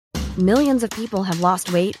Millions of people have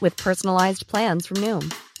lost weight with personalized plans from Noom.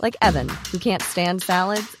 Like Evan, who can't stand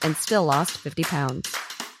salads and still lost 50 pounds.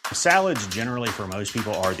 Salads generally for most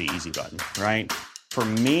people are the easy button, right? For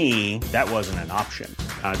me, that wasn't an option.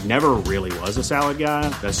 I never really was a salad guy.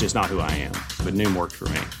 That's just not who I am. But Noom worked for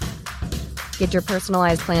me. Get your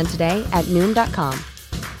personalized plan today at Noom.com.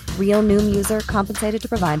 Real Noom user compensated to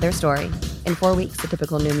provide their story. In 4 weeks, the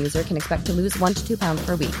typical Noom user can expect to lose 1 to 2 pounds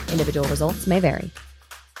per week. Individual results may vary.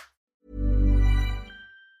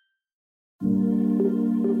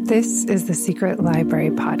 This is the Secret Library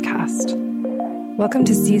Podcast. Welcome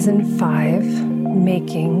to Season 5,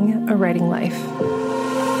 Making a Writing Life.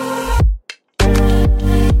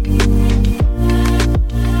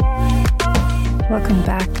 Welcome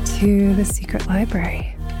back to the Secret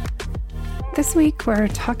Library. This week we're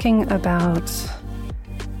talking about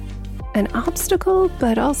an obstacle,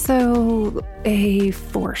 but also a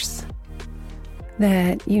force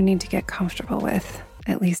that you need to get comfortable with.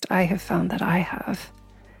 At least I have found that I have,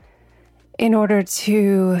 in order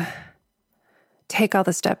to take all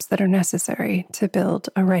the steps that are necessary to build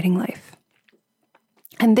a writing life.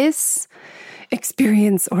 And this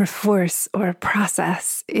experience or force or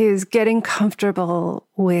process is getting comfortable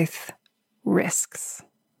with risks.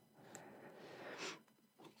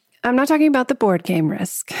 I'm not talking about the board game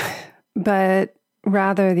Risk, but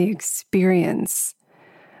rather the experience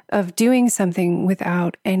of doing something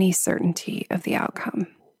without any certainty of the outcome.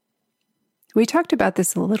 We talked about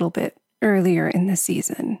this a little bit earlier in the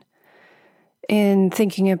season in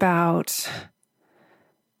thinking about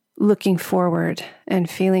looking forward and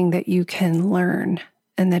feeling that you can learn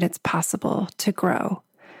and that it's possible to grow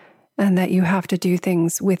and that you have to do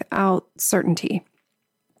things without certainty.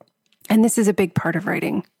 And this is a big part of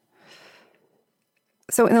writing.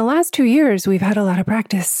 So in the last 2 years, we've had a lot of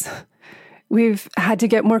practice. We've had to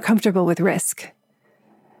get more comfortable with risk.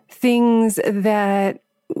 Things that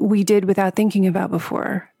we did without thinking about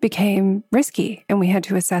before became risky, and we had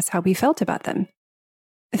to assess how we felt about them.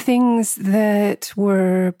 Things that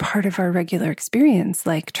were part of our regular experience,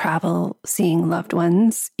 like travel, seeing loved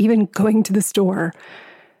ones, even going to the store,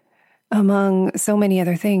 among so many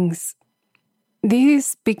other things,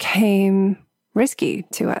 these became risky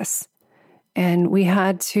to us. And we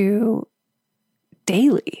had to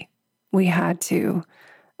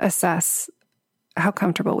assess how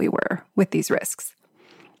comfortable we were with these risks.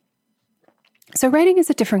 So writing is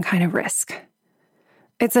a different kind of risk.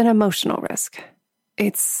 It's an emotional risk.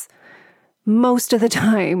 It's most of the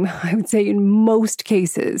time, I would say in most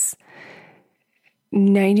cases,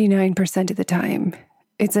 99% of the time,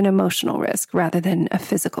 it's an emotional risk rather than a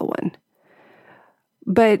physical one.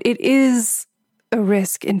 But it is a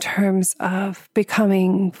risk in terms of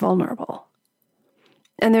becoming vulnerable.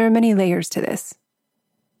 And there are many layers to this.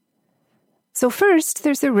 So first,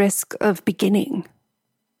 there's the risk of beginning,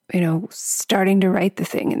 starting to write the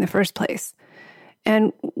thing in the first place.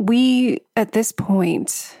 And we, at this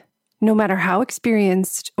point, no matter how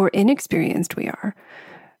experienced or inexperienced we are,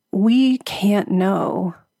 we can't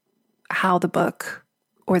know how the book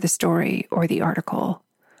or the story or the article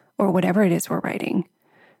or whatever it is we're writing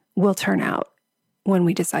will turn out when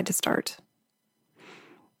we decide to start.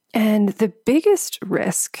 And the biggest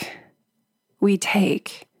risk we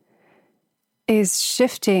take is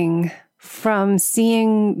shifting from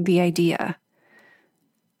seeing the idea,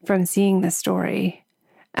 from seeing the story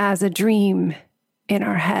as a dream in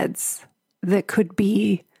our heads that could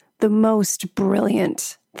be the most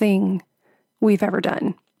brilliant thing we've ever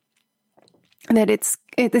done. And that it's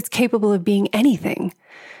capable of being anything.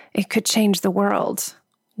 It could change the world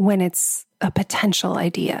when it's a potential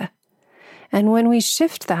idea. And when we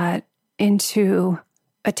shift that into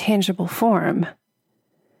a tangible form,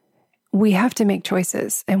 we have to make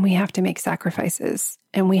choices and we have to make sacrifices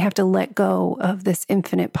and we have to let go of this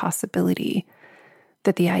infinite possibility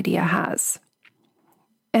that the idea has.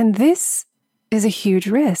 And this is a huge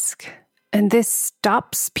risk. And this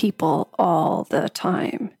stops people all the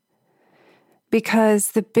time.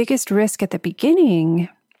 Because the biggest risk at the beginning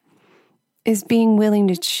is being willing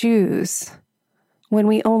to choose when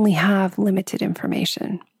we only have limited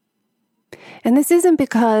information. And this isn't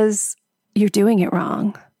because you're doing it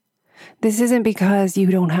wrong. This isn't because you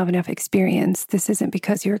don't have enough experience. This isn't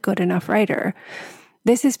because you're a good enough writer.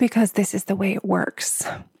 This is because this is the way it works.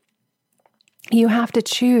 You have to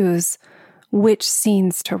choose which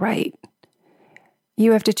scenes to write.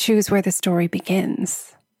 You have to choose where the story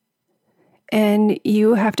begins. And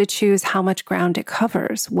you have to choose how much ground it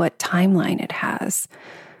covers, what timeline it has,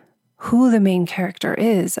 who the main character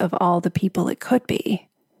is of all the people it could be.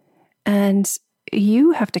 And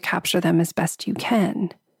you have to capture them as best you can.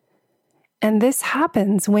 And this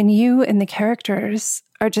happens when you and the characters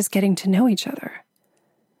are just getting to know each other.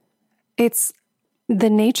 It's the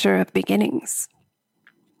nature of beginnings.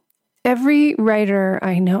 Every writer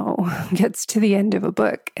I know gets to the end of a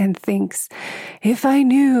book and thinks, if I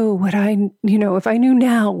knew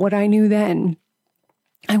now what I knew then,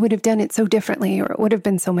 I would have done it so differently, or it would have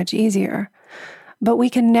been so much easier. But we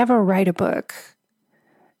can never write a book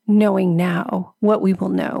knowing now what we will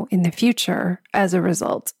know in the future as a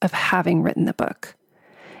result of having written the book.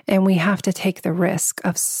 And we have to take the risk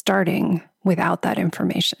of starting without that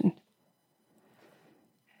information.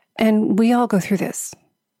 And we all go through this.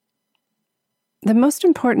 The most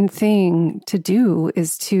important thing to do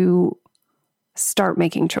is to start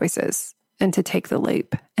making choices and to take the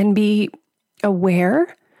leap and be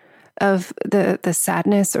aware of the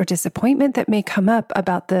sadness or disappointment that may come up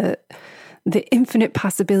about the infinite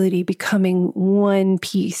possibility becoming one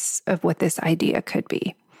piece of what this idea could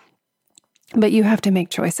be. But you have to make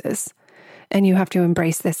choices, and you have to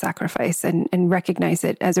embrace this sacrifice and recognize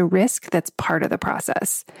it as a risk that's part of the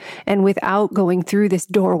process. And without going through this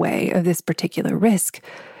doorway of this particular risk,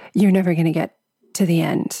 you're never going to get to the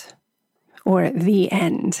end, or the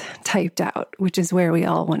end typed out, which is where we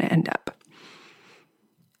all want to end up.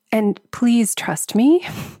 And please trust me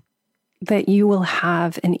that you will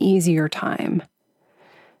have an easier time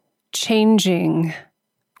changing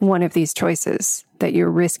one of these choices that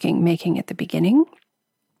you're risking making at the beginning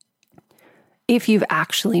if you've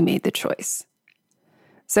actually made the choice.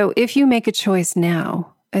 So if you make a choice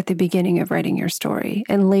now at the beginning of writing your story,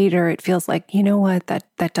 and later it feels like, you know what,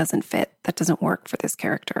 that doesn't fit, that doesn't work for this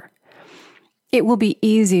character, it will be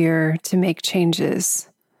easier to make changes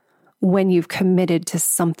when you've committed to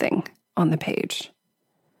something on the page.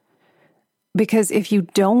 Because if you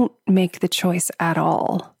don't make the choice at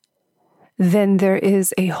all, then there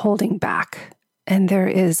is a holding back and there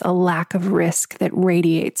is a lack of risk that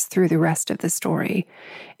radiates through the rest of the story.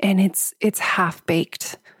 And it's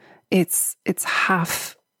half-baked. It's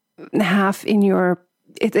half in your...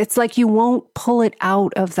 It's like you won't pull it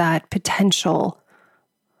out of that potential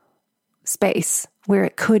space where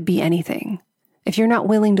it could be anything. If you're not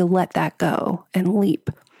willing to let that go and leap,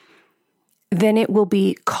 then it will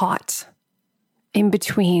be caught in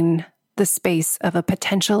between the space of a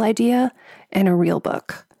potential idea and a real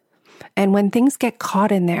book. And when things get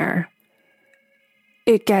caught in there,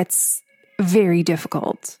 it gets very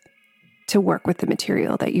difficult to work with the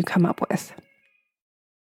material that you come up with.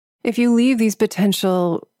 If you leave these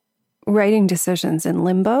potential writing decisions in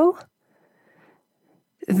limbo,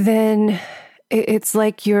 then it's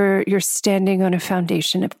like you're standing on a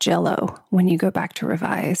foundation of Jell-O when you go back to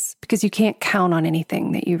revise, because you can't count on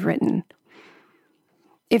anything that you've written.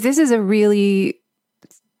 If this is a really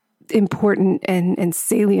important and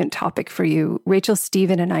salient topic for you, Rachel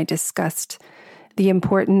Stephen and I discussed the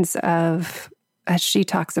importance of, as she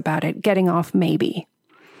talks about it, getting off maybe.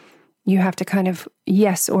 You have to kind of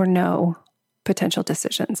yes or no potential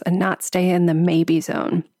decisions and not stay in the maybe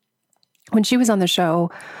zone. When she was on the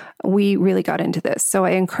show, we really got into this. So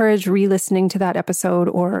I encourage re-listening to that episode,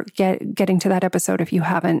 or getting to that episode if you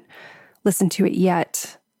haven't listened to it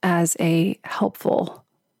yet, as a helpful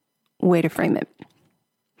way to frame it.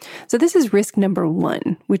 So this is risk number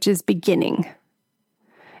 1, which is beginning.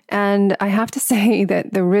 And I have to say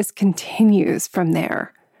that the risk continues from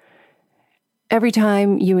there. Every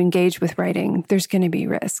time you engage with writing, there's going to be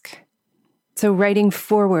risk. So writing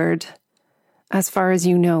forward, as far as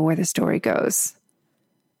you know where the story goes,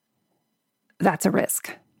 that's a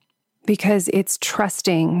risk, because it's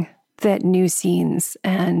trusting that new scenes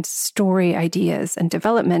and story ideas and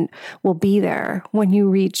development will be there when you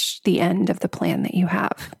reach the end of the plan that you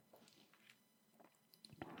have.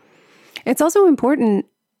 It's also important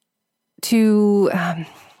to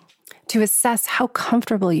assess how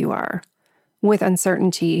comfortable you are with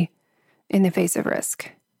uncertainty in the face of risk.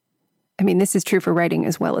 I mean, this is true for writing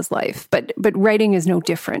as well as life, but writing is no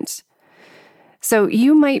different. So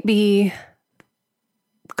you might be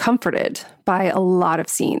comforted by a lot of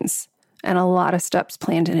scenes and a lot of steps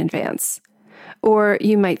planned in advance. Or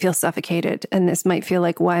you might feel suffocated, and this might feel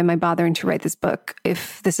like, why am I bothering to write this book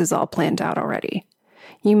if this is all planned out already?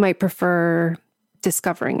 You might prefer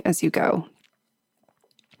discovering as you go.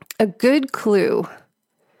 A good clue,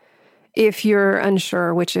 if you're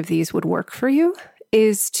unsure which of these would work for you,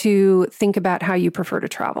 is to think about how you prefer to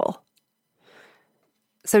travel.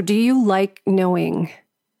 So do you like knowing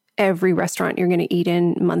every restaurant you're going to eat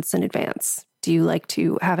in months in advance? Do you like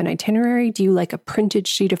to have an itinerary? Do you like a printed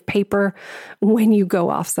sheet of paper when you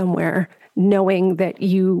go off somewhere, knowing that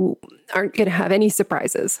you aren't going to have any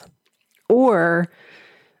surprises? Or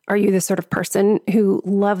Are you the sort of person who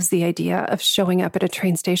loves the idea of showing up at a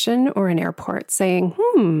train station or an airport saying,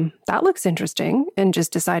 that looks interesting, and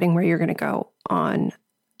just deciding where you're going to go on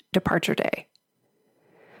departure day?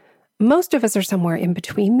 Most of us are somewhere in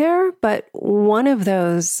between there, but one of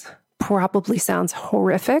those probably sounds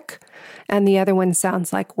horrific, and the other one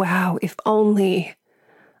sounds like, wow, if only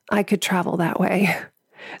I could travel that way.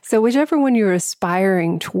 So whichever one you're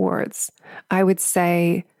aspiring towards, I would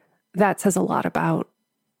say that says a lot about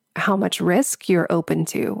how much risk you're open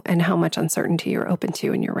to and how much uncertainty you're open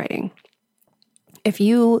to in your writing. If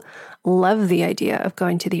you love the idea of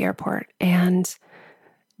going to the airport and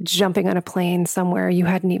jumping on a plane somewhere you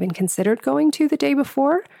hadn't even considered going to the day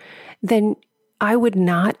before, then I would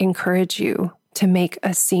not encourage you to make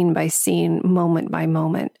a scene-by-scene,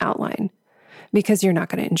 moment-by-moment outline, because you're not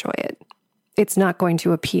going to enjoy it. It's not going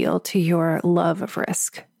to appeal to your love of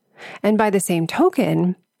risk. And by the same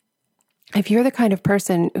token, if you're the kind of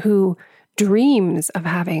person who dreams of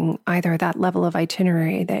having either that level of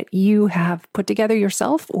itinerary that you have put together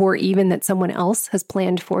yourself, or even that someone else has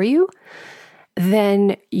planned for you,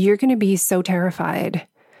 then you're going to be so terrified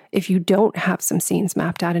if you don't have some scenes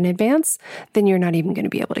mapped out in advance, then you're not even going to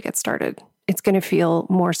be able to get started. It's going to feel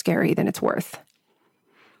more scary than it's worth.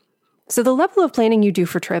 So the level of planning you do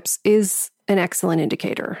for trips is an excellent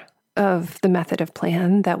indicator of the method of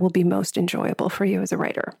plan that will be most enjoyable for you as a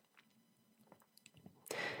writer.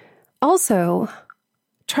 Also,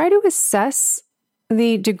 try to assess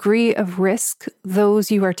the degree of risk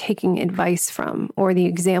those you are taking advice from, or the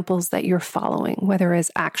examples that you're following, whether as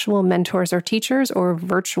actual mentors or teachers or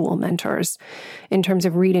virtual mentors, in terms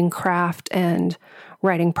of reading craft and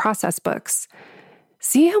writing process books.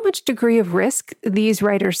 See how much degree of risk these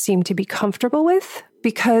writers seem to be comfortable with,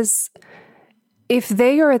 because if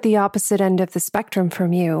they are at the opposite end of the spectrum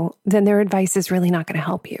from you, then their advice is really not going to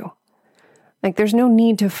help you. Like, there's no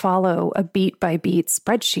need to follow a beat-by-beat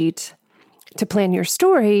spreadsheet to plan your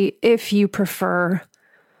story if you prefer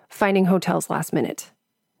finding hotels last minute.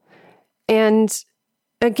 And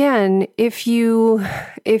again, if you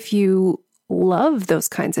love those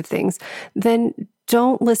kinds of things, then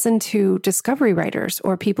don't listen to discovery writers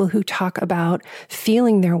or people who talk about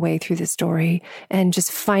feeling their way through the story and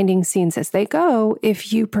just finding scenes as they go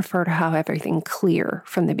if you prefer to have everything clear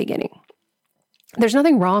from the beginning. There's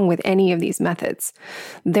nothing wrong with any of these methods.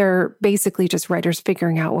 They're basically just writers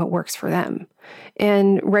figuring out what works for them.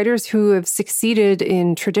 And writers who have succeeded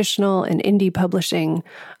in traditional and indie publishing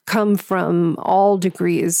come from all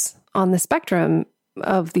degrees on the spectrum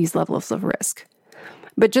of these levels of risk.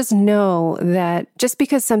 But just know that just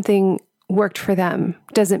because something worked for them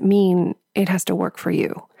doesn't mean it has to work for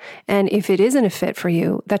you. And if it isn't a fit for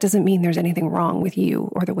you, that doesn't mean there's anything wrong with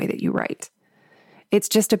you or the way that you write. It's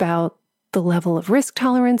just about the level of risk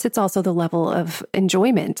tolerance. It's also the level of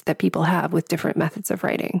enjoyment that people have with different methods of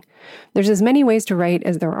writing. There's as many ways to write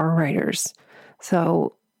as there are writers.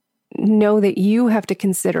 So know that you have to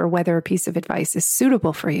consider whether a piece of advice is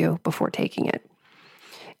suitable for you before taking it.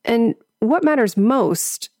 And what matters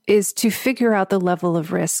most is to figure out the level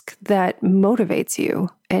of risk that motivates you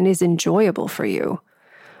and is enjoyable for you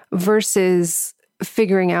versus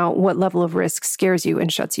figuring out what level of risk scares you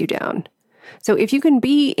and shuts you down. So if you can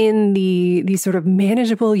be in the sort of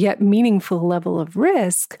manageable yet meaningful level of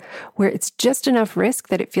risk, where it's just enough risk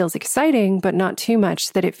that it feels exciting, but not too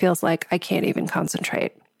much that it feels like I can't even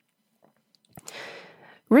concentrate.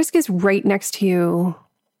 Risk is right next to you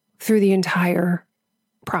through the entire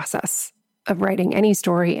process of writing any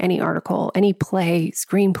story, any article, any play,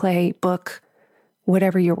 screenplay, book,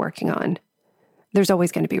 whatever you're working on. There's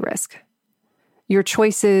always going to be risk. Your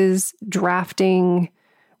choices, drafting,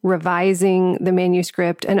 revising the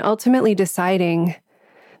manuscript, and ultimately deciding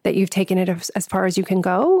that you've taken it as far as you can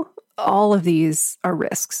go, all of these are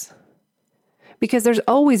risks. Because there's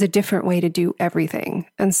always a different way to do everything.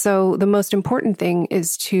 And so the most important thing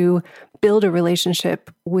is to build a relationship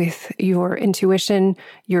with your intuition,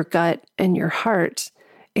 your gut, and your heart.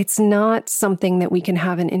 It's not something that we can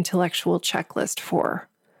have an intellectual checklist for.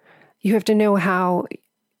 You have to know how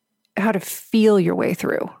to feel your way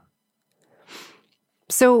through.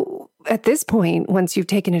 So at this point, once you've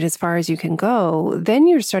taken it as far as you can go, then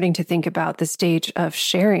you're starting to think about the stage of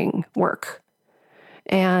sharing work.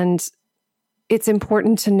 And it's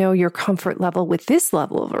important to know your comfort level with this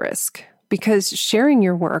level of risk, because sharing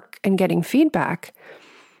your work and getting feedback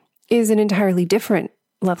is an entirely different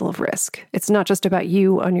level of risk. It's not just about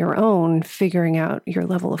you on your own figuring out your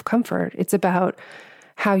level of comfort. It's about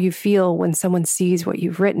how you feel when someone sees what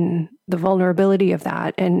you've written, the vulnerability of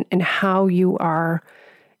that, and how you are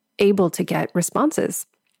able to get responses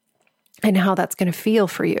and how that's going to feel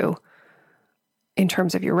for you in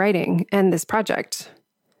terms of your writing and this project.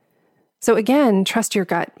 So again, trust your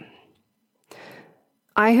gut.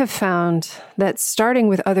 I have found that starting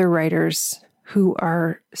with other writers who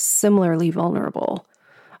are similarly vulnerable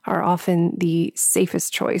are often the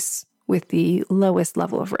safest choice with the lowest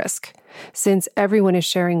level of risk, since everyone is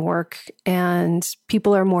sharing work and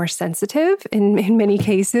people are more sensitive in many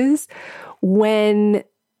cases when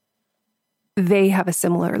they have a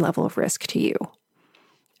similar level of risk to you.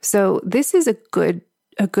 So this is a good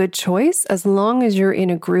choice as long as you're in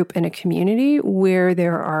a group and a community where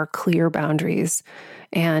there are clear boundaries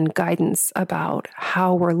and guidance about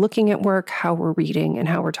how we're looking at work, how we're reading, and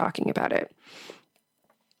how we're talking about it.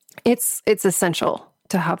 It's essential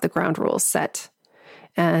to have the ground rules set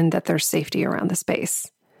and that there's safety around the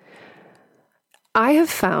space. I have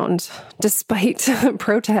found, despite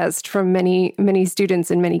protest from many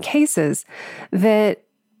students in many cases, that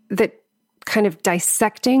kind of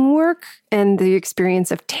dissecting work and the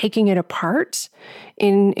experience of taking it apart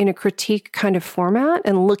in a critique kind of format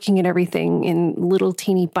and looking at everything in little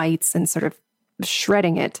teeny bites and sort of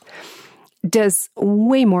shredding it does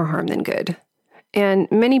way more harm than good.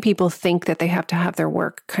 And many people think that they have to have their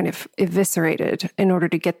work kind of eviscerated in order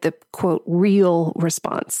to get the, quote, real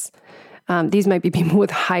response. These might be people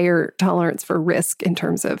with higher tolerance for risk in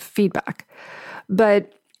terms of feedback.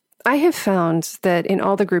 But I have found that in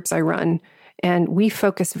all the groups I run, and we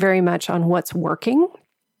focus very much on what's working,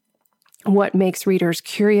 what makes readers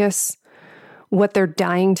curious, what they're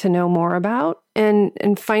dying to know more about,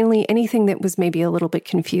 and finally, anything that was maybe a little bit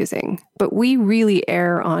confusing. But we really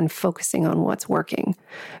err on focusing on what's working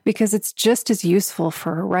because it's just as useful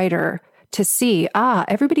for a writer to see,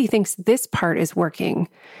 everybody thinks this part is working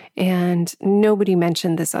and nobody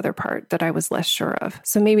mentioned this other part that I was less sure of.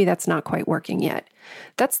 So maybe that's not quite working yet.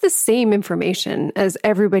 That's the same information as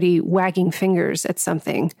everybody wagging fingers at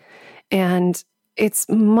something. And it's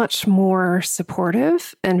much more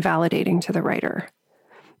supportive and validating to the writer.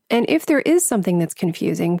 And if there is something that's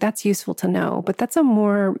confusing, that's useful to know, but that's a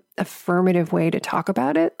more affirmative way to talk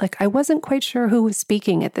about it. Like, I wasn't quite sure who was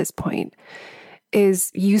speaking at this point,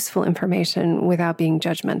 is useful information without being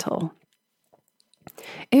judgmental.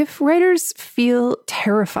 If writers feel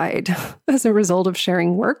terrified as a result of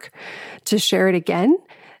sharing work to share it again,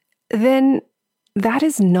 then that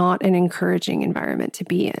is not an encouraging environment to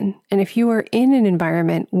be in. And if you are in an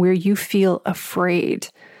environment where you feel afraid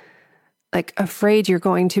you're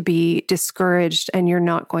going to be discouraged and you're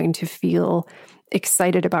not going to feel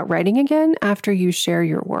excited about writing again after you share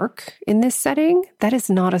your work in this setting, that is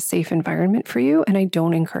not a safe environment for you, and I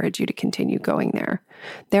don't encourage you to continue going there.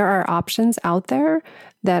 There are options out there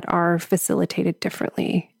that are facilitated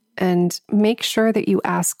differently, and make sure that you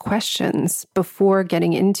ask questions before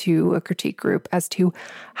getting into a critique group as to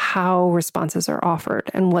how responses are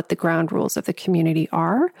offered and what the ground rules of the community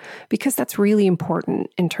are, because that's really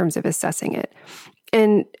important in terms of assessing it.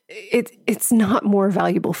 And it's not more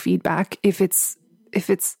valuable feedback if it's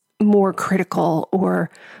more critical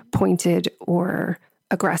or pointed or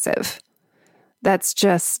aggressive. That's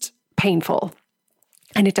just painful,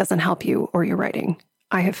 and it doesn't help you or your writing.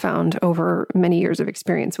 I have found over many years of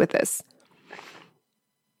experience with this.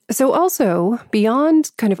 So also,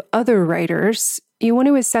 beyond kind of other writers, you want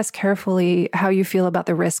to assess carefully how you feel about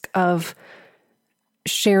the risk of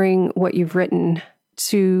sharing what you've written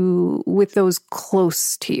with those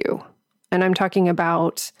close to you. And I'm talking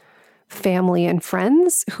about family and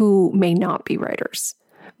friends who may not be writers.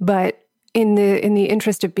 But in the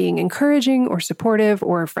interest of being encouraging or supportive,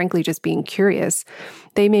 or frankly just being curious,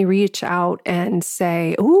 they may reach out and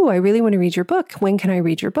say, "Oh, I really want to read your book. When can I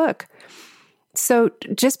read your book?" So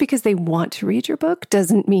just because they want to read your book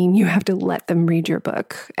doesn't mean you have to let them read your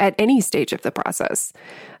book at any stage of the process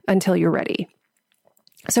until you're ready.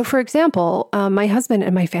 So for example, my husband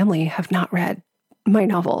and my family have not read my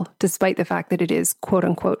novel, despite the fact that it is quote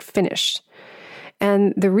unquote finished.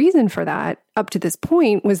 And the reason for that up to this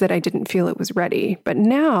point was that I didn't feel it was ready. But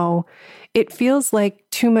now it feels like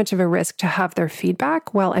too much of a risk to have their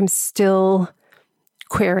feedback while I'm still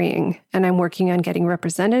querying and I'm working on getting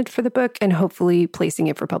represented for the book and hopefully placing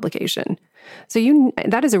it for publication. So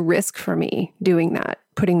that is a risk for me doing that,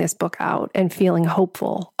 putting this book out and feeling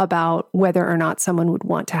hopeful about whether or not someone would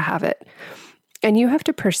want to have it. And you have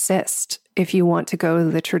to persist if you want to go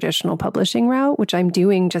the traditional publishing route, which I'm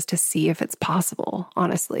doing just to see if it's possible,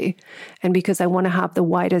 honestly. And because I want to have the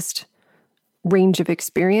widest range of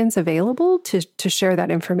experience available to share that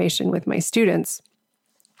information with my students.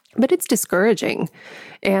 But it's discouraging.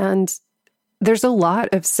 And there's a lot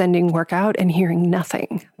of sending work out and hearing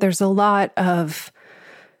nothing. There's a lot of,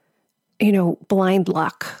 blind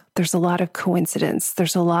luck. There's a lot of coincidence.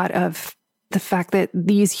 There's a lot of the fact that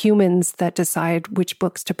these humans that decide which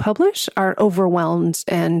books to publish are overwhelmed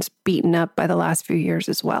and beaten up by the last few years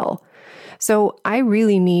as well. So I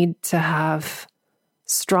really need to have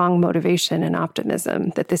strong motivation and optimism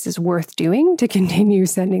that this is worth doing to continue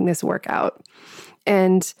sending this work out.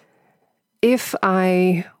 And if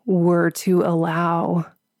I were to allow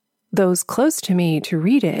those close to me to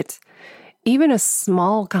read it, even a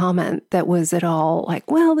small comment that was at all like,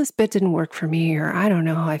 well, this bit didn't work for me, or I don't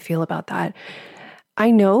know how I feel about that. I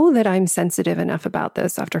know that I'm sensitive enough about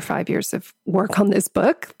this after 5 years of work on this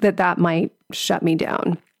book that might shut me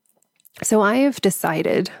down. So I have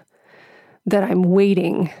decided that I'm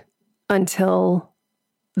waiting until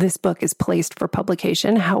this book is placed for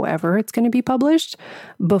publication, however it's going to be published,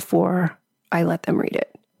 before I let them read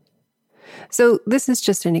it. So this is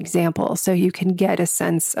just an example, so you can get a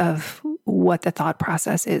sense of what the thought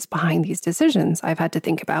process is behind these decisions. I've had to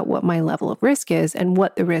think about what my level of risk is and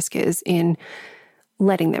what the risk is in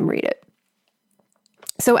letting them read it.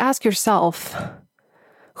 So ask yourself,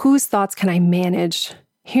 whose thoughts can I manage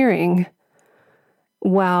hearing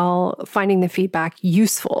while finding the feedback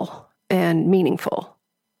useful and meaningful?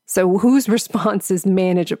 So whose response is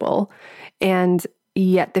manageable and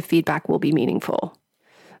yet the feedback will be meaningful?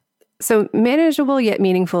 So manageable yet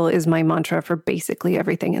meaningful is my mantra for basically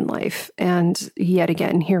everything in life. And yet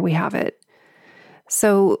again, here we have it.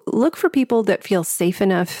 So look for people that feel safe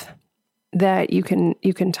enough that you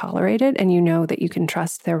can tolerate it and you know that you can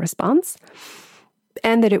trust their response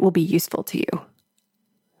and that it will be useful to you.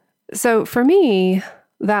 So for me,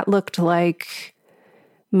 that looked like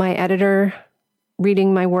my editor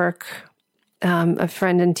reading my work, a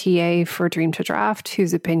friend and TA for Dream to Draft,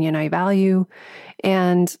 whose opinion I value,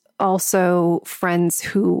 and also friends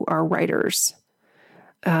who are writers.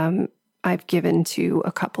 I've given to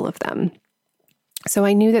a couple of them. So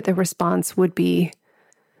I knew that the response would be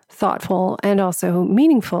thoughtful and also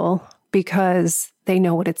meaningful because they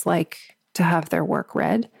know what it's like to have their work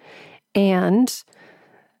read, and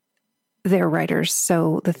they're writers,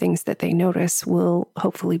 so the things that they notice will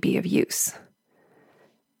hopefully be of use.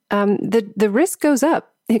 The risk goes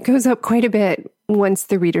up. It goes up quite a bit once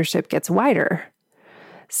the readership gets wider.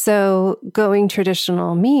 So going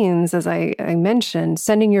traditional means, as I mentioned,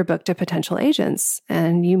 sending your book to potential agents,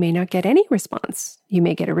 and you may not get any response. You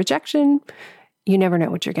may get a rejection. You never know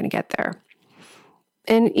what you're going to get there.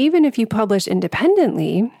 And even if you publish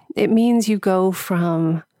independently, it means you go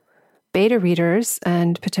from beta readers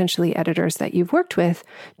and potentially editors that you've worked with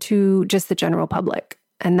to just the general public.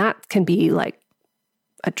 And that can be like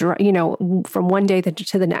from one day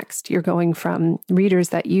to the next. You're going from readers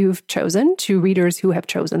that you've chosen to readers who have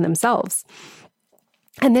chosen themselves.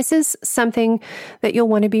 And this is something that you'll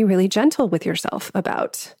want to be really gentle with yourself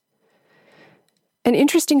about. An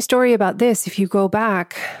interesting story about this, if you go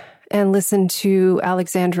back and listen to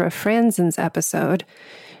Alexandra Franzen's episode,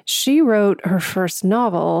 she wrote her first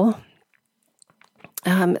novel.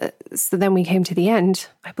 So then we came to the end,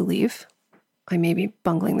 I believe. I may be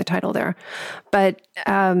bungling the title there. But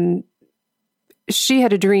she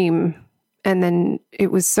had a dream, and then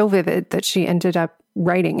it was so vivid that she ended up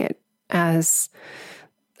writing it as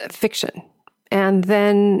fiction. And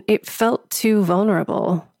then it felt too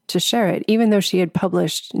vulnerable to share it, even though she had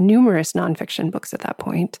published numerous nonfiction books at that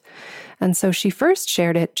point. And so she first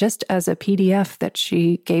shared it just as a PDF that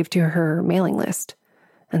she gave to her mailing list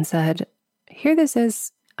and said, "Here this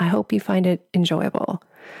is. I hope you find it enjoyable."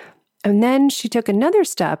 And then she took another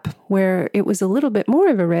step where it was a little bit more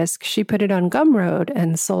of a risk. She put it on Gumroad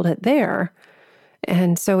and sold it there.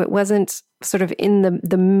 And so it wasn't sort of in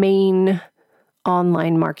the main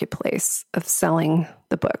online marketplace of selling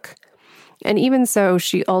the book. And even so,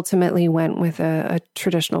 she ultimately went with a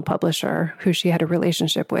traditional publisher who she had a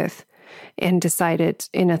relationship with and decided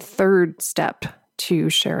in a third step to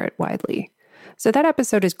share it widely. So that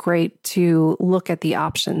episode is great to look at the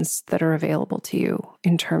options that are available to you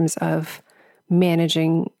in terms of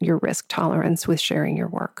managing your risk tolerance with sharing your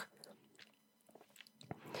work.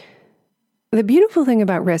 The beautiful thing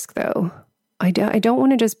about risk, though, I don't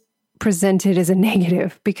want to just present it as a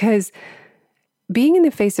negative, because being in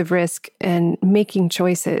the face of risk and making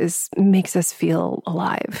choices makes us feel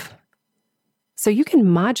alive. So you can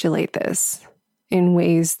modulate this in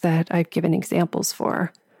ways that I've given examples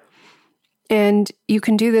for. And you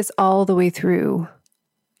can do this all the way through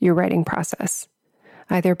your writing process,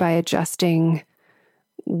 either by adjusting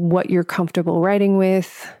what you're comfortable writing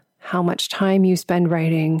with, how much time you spend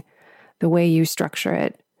writing, the way you structure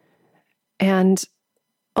it. And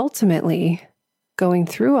ultimately, going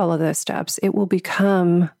through all of those steps, it will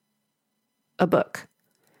become a book.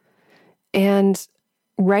 And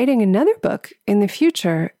Writing another book in the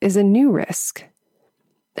future is a new risk.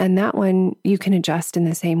 And that one you can adjust in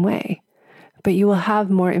the same way. But you will have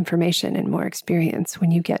more information and more experience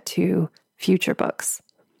when you get to future books.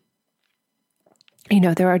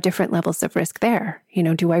 There are different levels of risk there.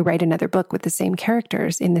 Do I write another book with the same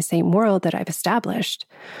characters in the same world that I've established?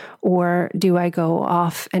 Or do I go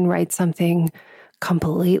off and write something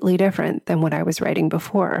completely different than what I was writing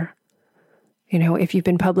before? If you've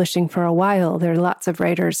been publishing for a while, there are lots of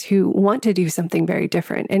writers who want to do something very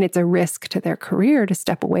different, and it's a risk to their career to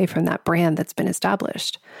step away from that brand that's been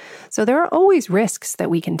established. So there are always risks that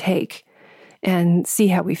we can take and see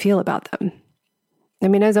how we feel about them.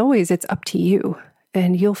 As always, it's up to you.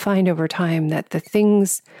 And you'll find over time that the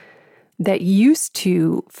things that used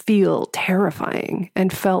to feel terrifying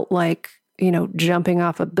and felt like, jumping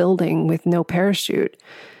off a building with no parachute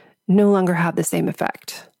no longer have the same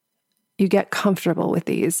effect. You get comfortable with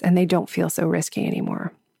these and they don't feel so risky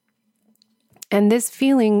anymore. And this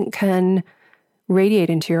feeling can radiate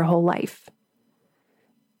into your whole life.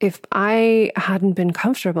 If I hadn't been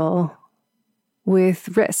comfortable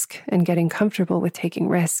with risk and getting comfortable with taking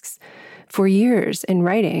risks for years in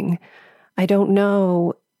writing, I don't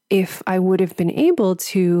know if I would have been able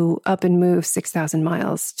to up and move 6,000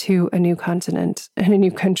 miles to a new continent and a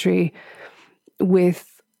new country with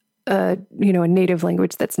a native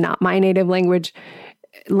language that's not my native language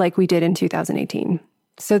like we did in 2018.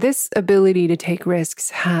 So this ability to take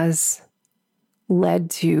risks has led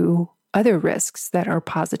to other risks that are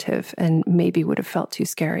positive and maybe would have felt too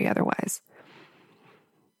scary otherwise.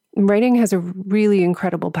 Writing has a really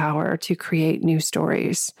incredible power to create new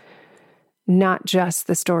stories, not just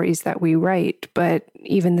the stories that we write, but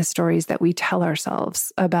even the stories that we tell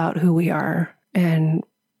ourselves about who we are and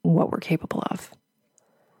what we're capable of.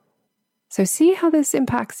 So see how this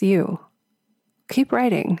impacts you. Keep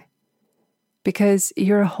writing, because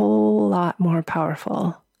you're a whole lot more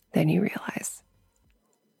powerful than you realize.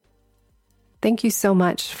 Thank you so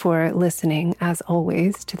much for listening, as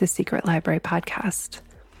always, to the Secret Library podcast.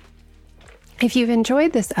 If you've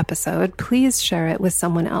enjoyed this episode, please share it with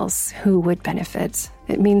someone else who would benefit.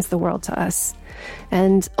 It means the world to us.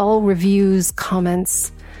 And all reviews,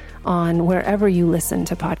 comments on wherever you listen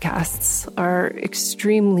to podcasts are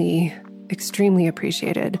extremely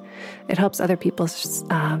appreciated. It helps other people.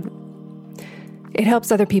 It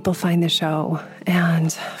helps other people find the show,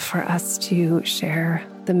 and for us to share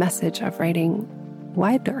the message of writing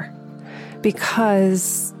wider,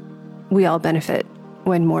 because we all benefit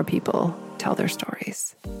when more people tell their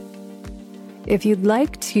stories. If you'd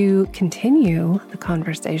like to continue the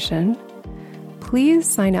conversation, please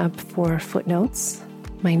sign up for Footnotes,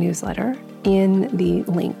 my newsletter, in the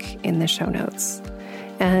link in the show notes.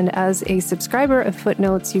 And as a subscriber of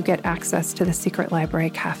Footnotes, you get access to the Secret Library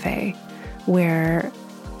Cafe, where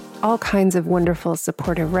all kinds of wonderful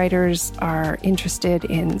supportive writers are interested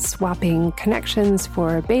in swapping connections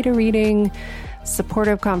for beta reading,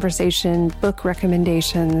 supportive conversation, book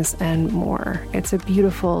recommendations, and more. It's a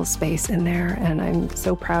beautiful space in there, and I'm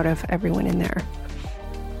so proud of everyone in there.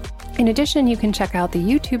 In addition, you can check out the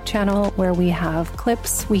YouTube channel, where we have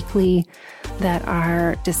clips weekly that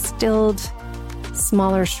are distilled,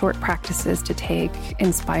 smaller, short practices to take,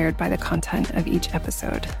 inspired by the content of each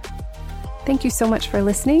episode. Thank you so much for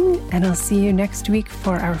listening, and I'll see you next week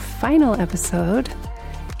for our final episode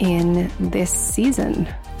in this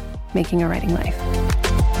season, Making a Writing Life.